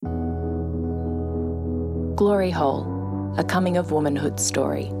Glory Hole, a coming of womanhood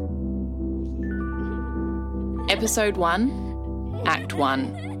story. Episode 1, Act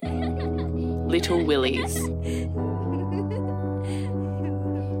 1, Little Willies.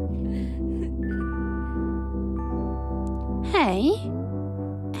 Hey,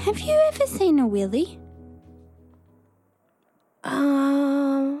 have you ever seen a willy?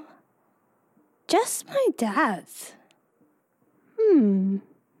 Just my dad's.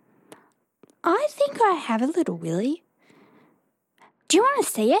 I think I have a little willy. Do you want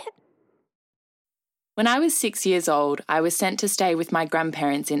to see it? When I was 6 years old, I was sent to stay with my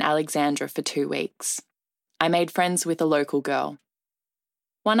grandparents in Alexandra for 2 weeks. I made friends with a local girl.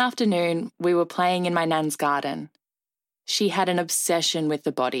 One afternoon, we were playing in my nan's garden. She had an obsession with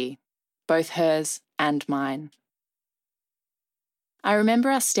the body, both hers and mine. I remember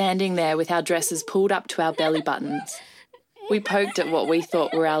us standing there with our dresses pulled up to our belly buttons. We poked at what we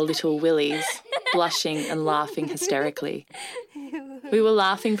thought were our little willies, blushing and laughing hysterically. We were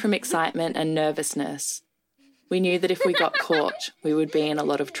laughing from excitement and nervousness. We knew that if we got caught, we would be in a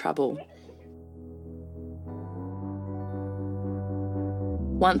lot of trouble.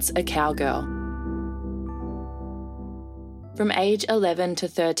 Once a cowgirl. From age 11 to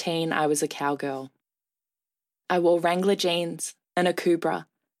 13, I was a cowgirl. I wore Wrangler jeans and a Kubra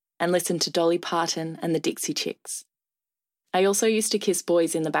and listened to Dolly Parton and the Dixie Chicks. I also used to kiss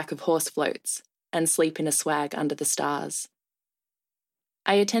boys in the back of horse floats and sleep in a swag under the stars.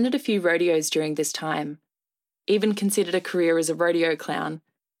 I attended a few rodeos during this time, even considered a career as a rodeo clown.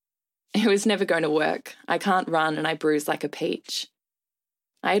 It was never going to work. I can't run and I bruise like a peach.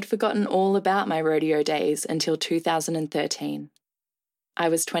 I had forgotten all about my rodeo days until 2013. I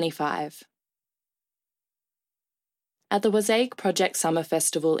was 25. At the Mosaic Project Summer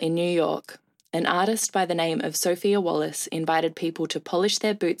Festival in New York, an artist by the name of Sophia Wallace invited people to polish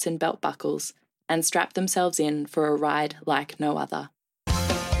their boots and belt buckles and strap themselves in for a ride like no other.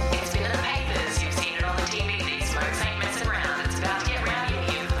 It's been in the papers, you've seen it on the TV, these smokes ain't messing around. It's about to get rowdy in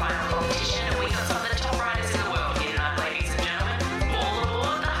here, the final competition, and we got some of the top riders in the world. Here tonight, ladies and gentlemen, all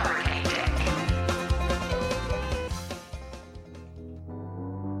aboard the Hurricane Deck.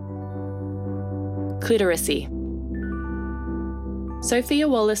 Cliteracy. Sophia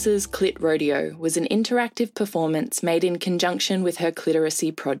Wallace's Clit Rodeo was an interactive performance made in conjunction with her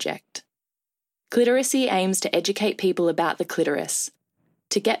Cliteracy project. Cliteracy aims to educate people about the clitoris,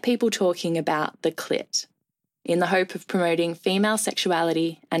 to get people talking about the clit, in the hope of promoting female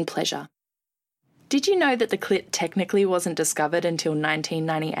sexuality and pleasure. Did you know that the clit technically wasn't discovered until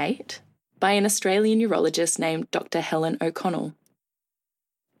 1998 by an Australian urologist named Dr. Helen O'Connell?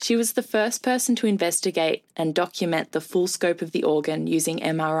 She was the first person to investigate and document the full scope of the organ using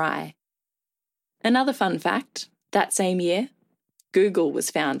MRI. Another fun fact, that same year, Google was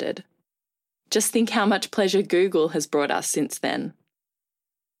founded. Just think how much pleasure Google has brought us since then.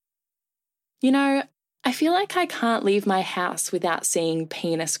 You know, I feel like I can't leave my house without seeing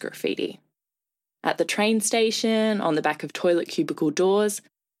penis graffiti. At the train station, on the back of toilet cubicle doors,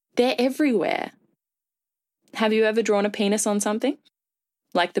 they're everywhere. Have you ever drawn a penis on something?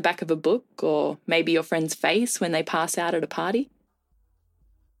 Like the back of a book or maybe your friend's face when they pass out at a party?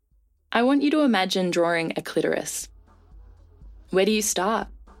 I want you to imagine drawing a clitoris. Where do you start?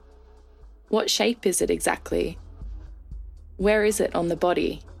 What shape is it exactly? Where is it on the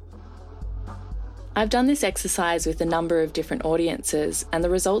body? I've done this exercise with a number of different audiences and the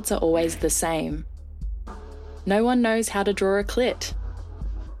results are always the same. No one knows how to draw a clit.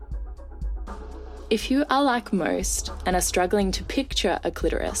 If you are like most and are struggling to picture a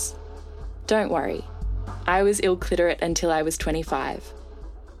clitoris, don't worry. I was ill-cliterate until I was 25.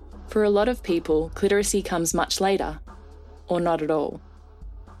 For a lot of people, cliteracy comes much later, or not at all.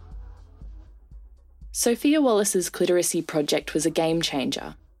 Sophia Wallace's Cliteracy project was a game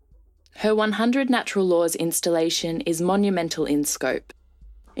changer. Her 100 Natural Laws installation is monumental in scope.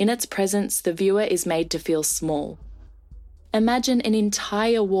 In its presence, the viewer is made to feel small. Imagine an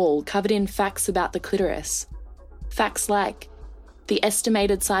entire wall covered in facts about the clitoris. Facts like, the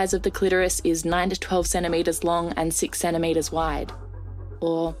estimated size of the clitoris is 9 to 12 centimetres long and 6 centimetres wide.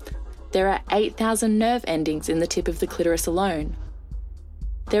 Or, there are 8,000 nerve endings in the tip of the clitoris alone.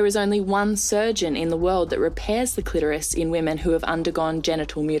 There is only one surgeon in the world that repairs the clitoris in women who have undergone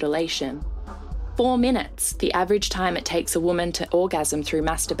genital mutilation. 4 minutes, the average time it takes a woman to orgasm through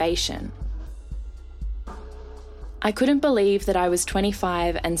masturbation. I couldn't believe that I was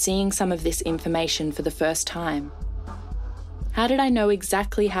 25 and seeing some of this information for the first time. How did I know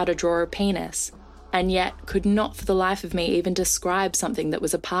exactly how to draw a penis, and yet could not for the life of me even describe something that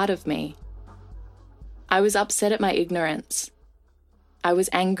was a part of me? I was upset at my ignorance. I was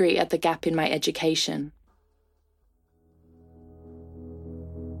angry at the gap in my education.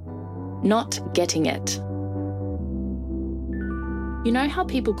 Not getting it. You know how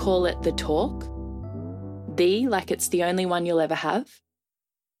people call it the talk? Like it's the only one you'll ever have?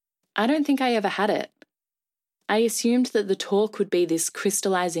 I don't think I ever had it. I assumed that the talk would be this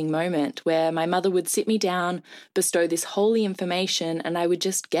crystallising moment where my mother would sit me down, bestow this holy information, and I would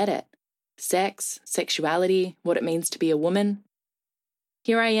just get it. Sex, sexuality, what it means to be a woman.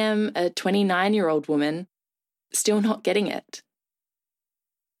 Here I am, a 29-year-old woman, still not getting it.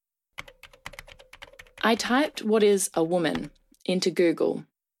 I typed "what is a woman" into Google,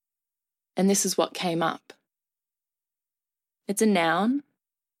 and this is what came up. It's a noun,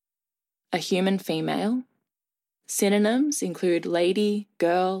 a human female. Synonyms include lady,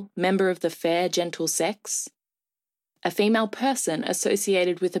 girl, member of the fair, gentle sex. A female person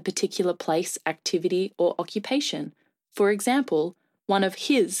associated with a particular place, activity, or occupation. For example, one of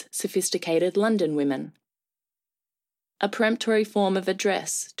his sophisticated London women. A peremptory form of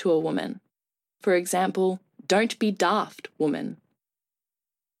address to a woman. For example, "Don't be daft, woman."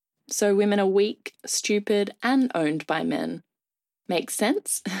 So women are weak, stupid, and owned by men. Makes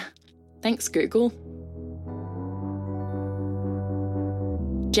sense? Thanks, Google.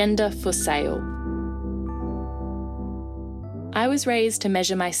 Gender for sale. I was raised to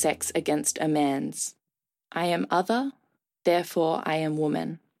measure my sex against a man's. I am other, therefore I am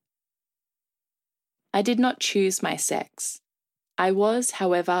woman. I did not choose my sex. I was,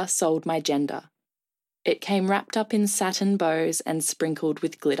 however, sold my gender. It came wrapped up in satin bows and sprinkled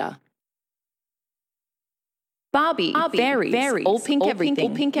with glitter. Barbie, Fairies, all pink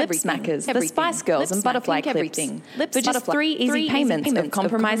everything, Lip Smackers, the Spice Girls and Butterfly Clips. For just 3 easy payments of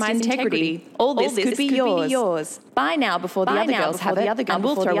compromised integrity, all this could be yours. Buy now before the other girls have it, and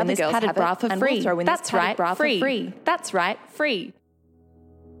we'll throw in this padded bra for free. That's right, free. That's right, free.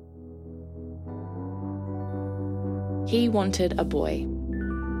 He wanted a boy.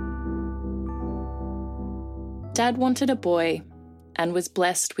 Dad wanted a boy and was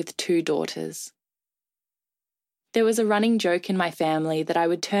blessed with 2 daughters. There was a running joke in my family that I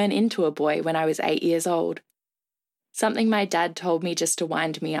would turn into a boy when I was 8 years old, something my dad told me just to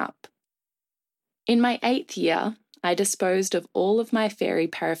wind me up. In my 8th year, I disposed of all of my fairy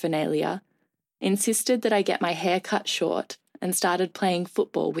paraphernalia, insisted that I get my hair cut short, and started playing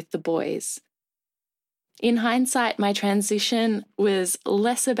football with the boys. In hindsight, my transition was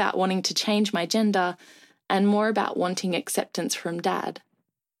less about wanting to change my gender and more about wanting acceptance from Dad.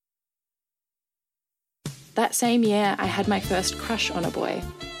 That same year, I had my first crush on a boy,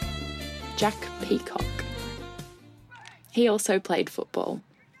 Jack Peacock. He also played football.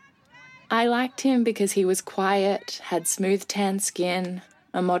 I liked him because he was quiet, had smooth tan skin,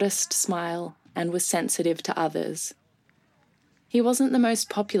 a modest smile, and was sensitive to others. He wasn't the most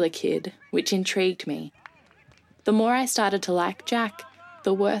popular kid, which intrigued me. The more I started to like Jack,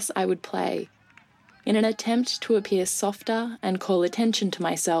 the worse I would play. In an attempt to appear softer and call attention to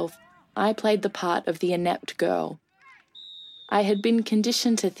myself, I played the part of the inept girl. I had been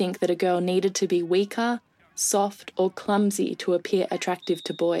conditioned to think that a girl needed to be weaker, soft, or clumsy to appear attractive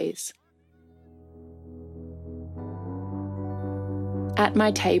to boys. At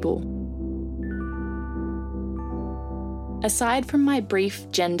my table. Aside from my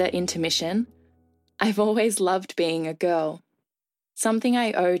brief gender intermission, I've always loved being a girl, something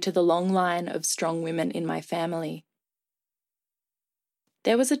I owe to the long line of strong women in my family.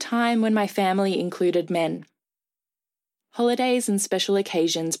 There was a time when my family included men. Holidays and special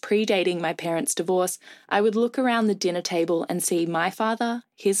occasions predating my parents' divorce, I would look around the dinner table and see my father,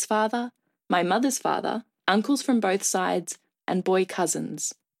 his father, my mother's father, uncles from both sides, and boy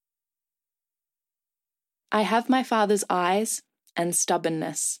cousins. I have my father's eyes and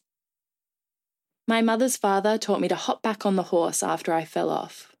stubbornness. My mother's father taught me to hop back on the horse after I fell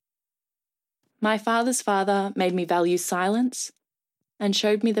off. My father's father made me value silence and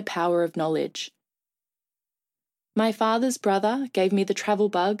showed me the power of knowledge. My father's brother gave me the travel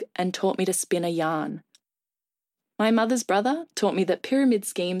bug and taught me to spin a yarn. My mother's brother taught me that pyramid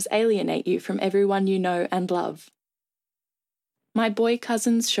schemes alienate you from everyone you know and love. My boy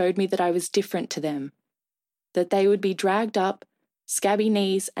cousins showed me that I was different to them, that they would be dragged up, scabby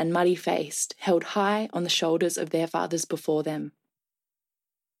knees and muddy-faced, held high on the shoulders of their fathers before them.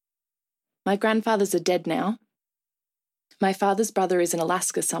 My grandfathers are dead now. My father's brother is in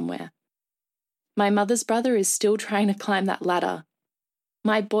Alaska somewhere. My mother's brother is still trying to climb that ladder.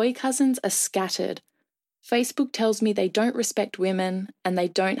 My boy cousins are scattered. Facebook tells me they don't respect women and they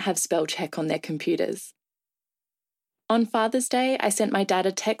don't have spell check on their computers. On Father's Day, I sent my dad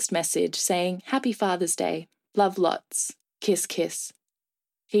a text message saying, "Happy Father's Day. Love lots. Kiss, kiss."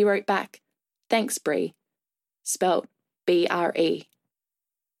 He wrote back, "Thanks, Brie." Spelt B-R-E.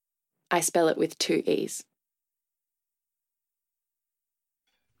 I spell it with 2 E's.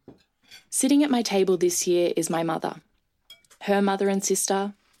 Sitting at my table this year is my mother, her mother and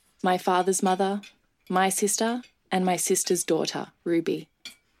sister, my father's mother, my sister, and my sister's daughter, Ruby.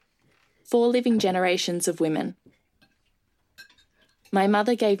 4 living generations of women. My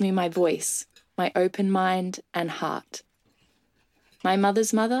mother gave me my voice, my open mind and heart. My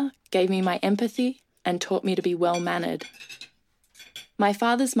mother's mother gave me my empathy and taught me to be well-mannered. My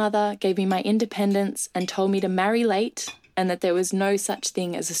father's mother gave me my independence and told me to marry late and that there was no such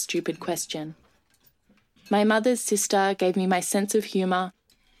thing as a stupid question. My mother's sister gave me my sense of humour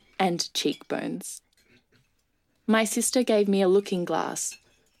and cheekbones. My sister gave me a looking glass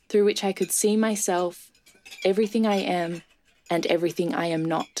through which I could see myself, everything I am, and everything I am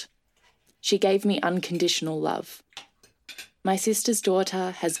not. She gave me unconditional love. My sister's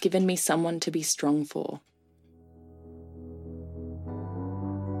daughter has given me someone to be strong for.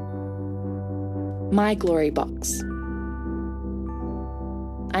 My glory box.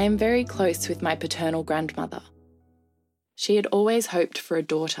 I am very close with my paternal grandmother. She had always hoped for a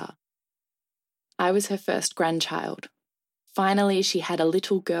daughter. I was her first grandchild. Finally, she had a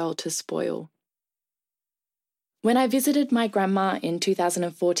little girl to spoil. When I visited my grandma in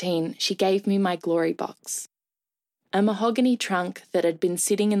 2014, she gave me my glory box, a mahogany trunk that had been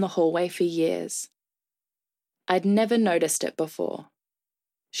sitting in the hallway for years. I'd never noticed it before.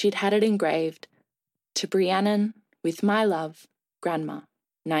 She'd had it engraved, "To Briannon, with my love, Grandma,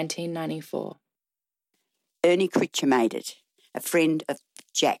 1994. Ernie Critcher made it, a friend of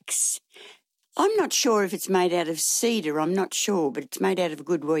Jack's. I'm not sure if it's made out of cedar, I'm not sure, but it's made out of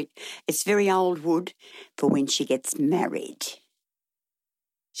good wood. It's very old wood for when she gets married.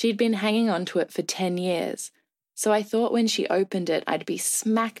 She'd been hanging on to it for 10 years, so I thought when she opened it I'd be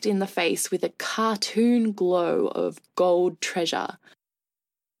smacked in the face with a cartoon glow of gold treasure.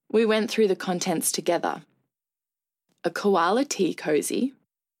 We went through the contents together. A koala tea cozy,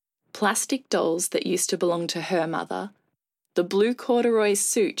 plastic dolls that used to belong to her mother, the blue corduroy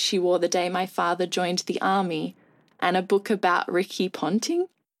suit she wore the day my father joined the army, and a book about Ricky Ponting.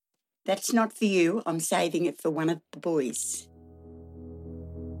 That's not for you. I'm saving it for one of the boys.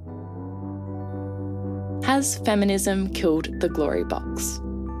 Has feminism killed the glory box?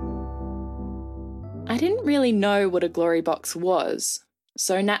 I didn't really know what a glory box was,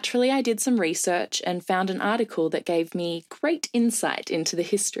 so naturally I did some research and found an article that gave me great insight into the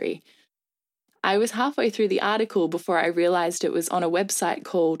history. I was halfway through the article before I realised it was on a website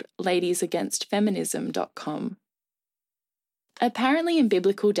called ladiesagainstfeminism.com. Apparently in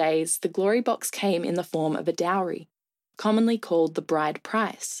biblical days, the glory box came in the form of a dowry, commonly called the bride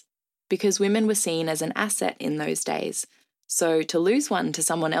price, because women were seen as an asset in those days, so to lose one to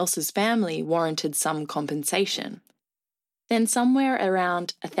someone else's family warranted some compensation. Then somewhere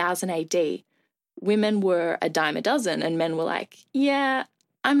around 1000 AD, women were a dime a dozen and men were like, yeah,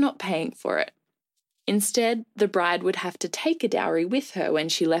 I'm not paying for it. Instead, the bride would have to take a dowry with her when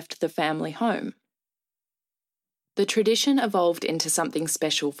she left the family home. The tradition evolved into something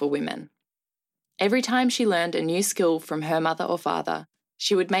special for women. Every time she learned a new skill from her mother or father,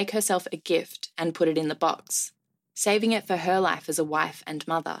 she would make herself a gift and put it in the box, saving it for her life as a wife and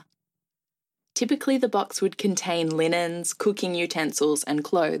mother. Typically, the box would contain linens, cooking utensils, and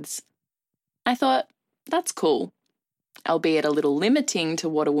clothes. I thought, that's cool, albeit a little limiting to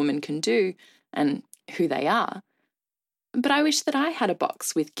what a woman can do and who they are. But I wish that I had a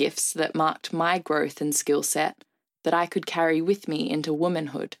box with gifts that marked my growth and skill set that I could carry with me into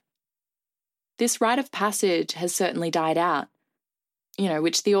womanhood. This rite of passage has certainly died out,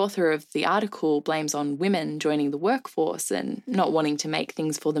 which the author of the article blames on women joining the workforce and not wanting to make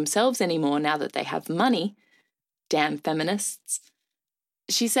things for themselves anymore now that they have money. Damn feminists.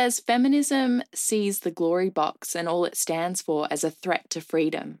 She says feminism sees the glory box and all it stands for as a threat to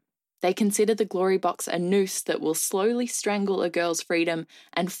freedom. They consider the glory box a noose that will slowly strangle a girl's freedom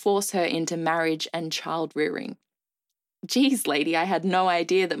and force her into marriage and child rearing. Geez, lady, I had no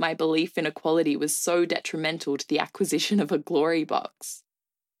idea that my belief in equality was so detrimental to the acquisition of a glory box.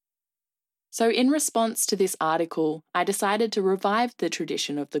 So in response to this article, I decided to revive the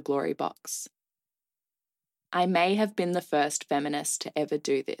tradition of the glory box. I may have been the first feminist to ever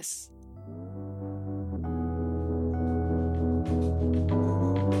do this.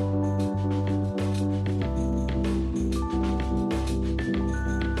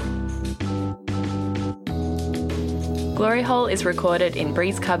 Glory Hole is recorded in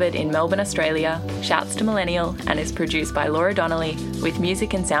Breeze Cupboard in Melbourne, Australia, shouts to Millennial, and is produced by Laura Donnelly with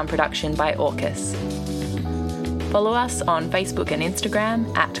music and sound production by Orcus. Follow us on Facebook and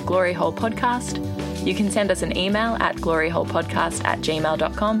Instagram at Glory Hole Podcast. You can send us an email at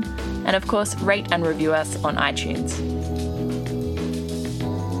gloryholepodcast@gmail.com And of course, rate and review us on iTunes.